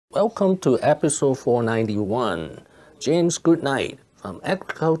Welcome to episode 491. James Goodnight, from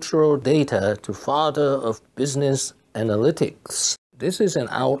agricultural data to father of business analytics. This is an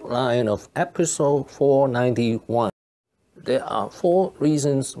outline of episode 491. There are 4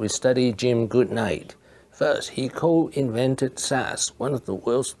 reasons we study Jim Goodnight. First, he co-invented SaaS, one of the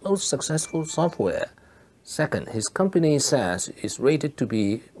world's most successful software. Second, his company SaaS is rated to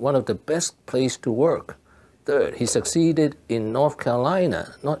be one of the best places to work. Third, he succeeded in North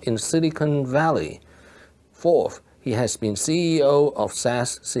Carolina, not in Silicon Valley. Fourth, he has been CEO of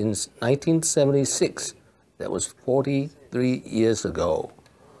SaaS since 1976. That was 43 years ago.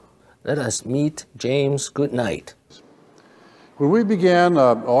 Let us meet James Goodnight. When we began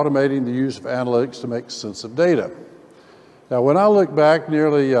automating the use of analytics to make sense of data. Now, when I look back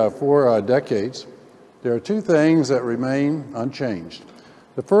nearly 4 decades, there are 2 things that remain unchanged.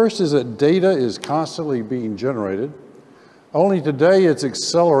 The first is that data is constantly being generated. Only today it's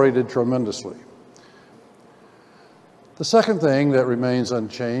accelerated tremendously. The second thing that remains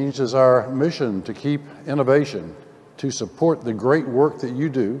unchanged is our mission to keep innovation, to support the great work that you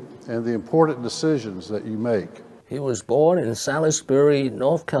do and the important decisions that you make. He was born in Salisbury,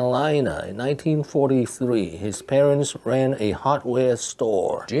 North Carolina in 1943. His parents ran a hardware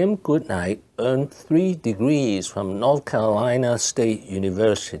store. Jim Goodnight earned 3 degrees from North Carolina State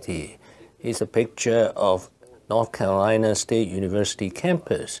University. Here's a picture of North Carolina State University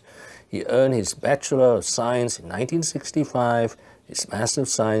campus. He earned his Bachelor of Science in 1965, his Master of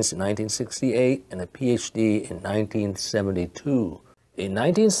Science in 1968, and a PhD in 1972. In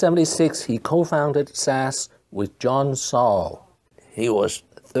 1976, he co-founded SaaS with John Sall. He was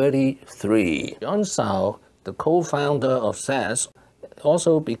 33. John Sall, the co-founder of SaaS,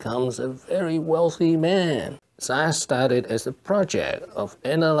 also becomes a very wealthy man. SaaS started as a project of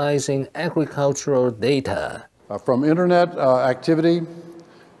analyzing agricultural data. From internet activity,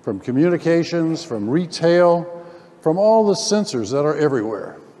 from communications, from retail, from all the sensors that are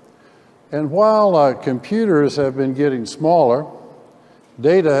everywhere. And while computers have been getting smaller,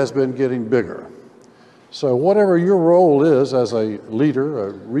 data has been getting bigger. So whatever your role is as a leader,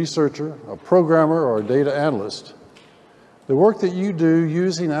 a researcher, a programmer, or a data analyst, the work that you do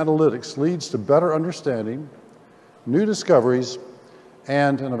using analytics leads to better understanding, new discoveries,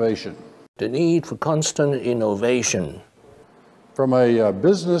 and innovation. The need for constant innovation. From a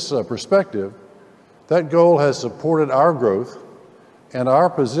business perspective, that goal has supported our growth and our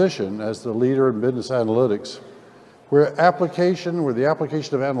position as the leader in business analytics, where the application of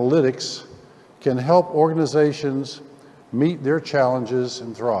analytics can help organizations meet their challenges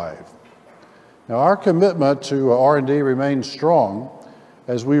and thrive. Now, our commitment to R&D remains strong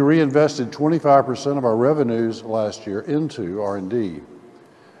as we reinvested 25% of our revenues last year into R&D.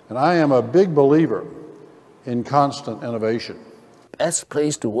 And I am a big believer in constant innovation. Best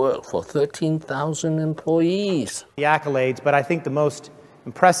place to work for 13,000 employees. The accolades, but I think the most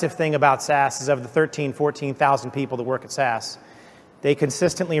impressive thing about SaaS is of the 14,000 people that work at SaaS, they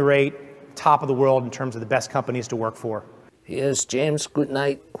consistently rate top of the world in terms of the best companies to work for. Here's James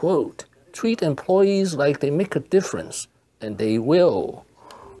Goodnight quote, "Treat employees like they make a difference, and they will."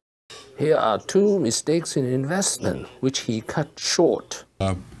 Here are 2 mistakes in investment, which he cut short.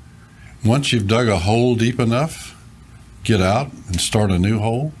 Once you've dug a hole deep enough, get out and start a new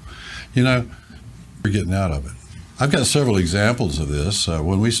hole. You know, you're getting out of it. I've got several examples of this.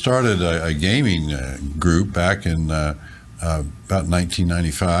 When we started a gaming group back in about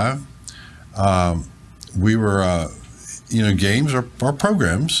 1995, we were, games are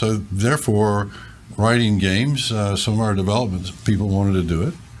programs, so therefore writing games, some of our development people wanted to do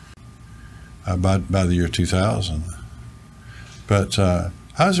it by the year 2000. But I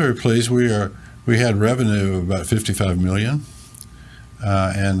was very pleased. We had revenue of about 55 million,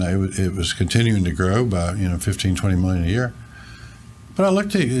 and it was continuing to grow by 15, 20 million a year. But I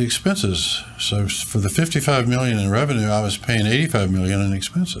looked at the expenses. So for the 55 million in revenue, I was paying 85 million in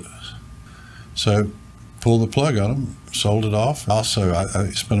expenses. So pulled the plug on them, sold it off. Also, I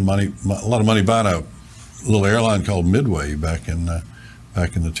spent a lot of money buying a little airline called Midway back in the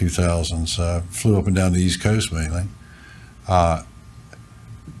 2000s. Flew up and down the East Coast mainly.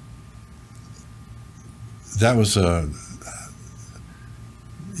 That was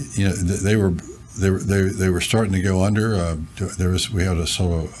they were starting to go under. We had a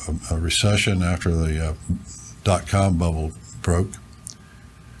sort of a recession after the .com bubble broke.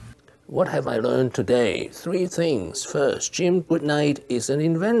 What have I learned today? 3 things. First, Jim Goodnight is an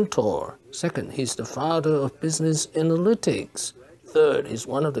inventor. Second, he's the father of business analytics. Third, he's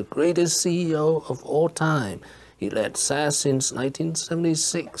one of the greatest CEOs of all time. He led SaaS since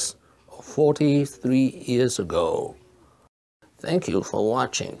 1976, or 43 years ago. Thank you for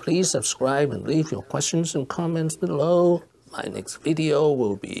watching. Please subscribe and leave your questions and comments below. My next video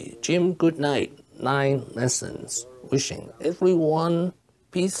will be Jim Goodnight, 9 lessons. Wishing everyone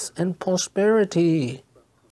peace and prosperity.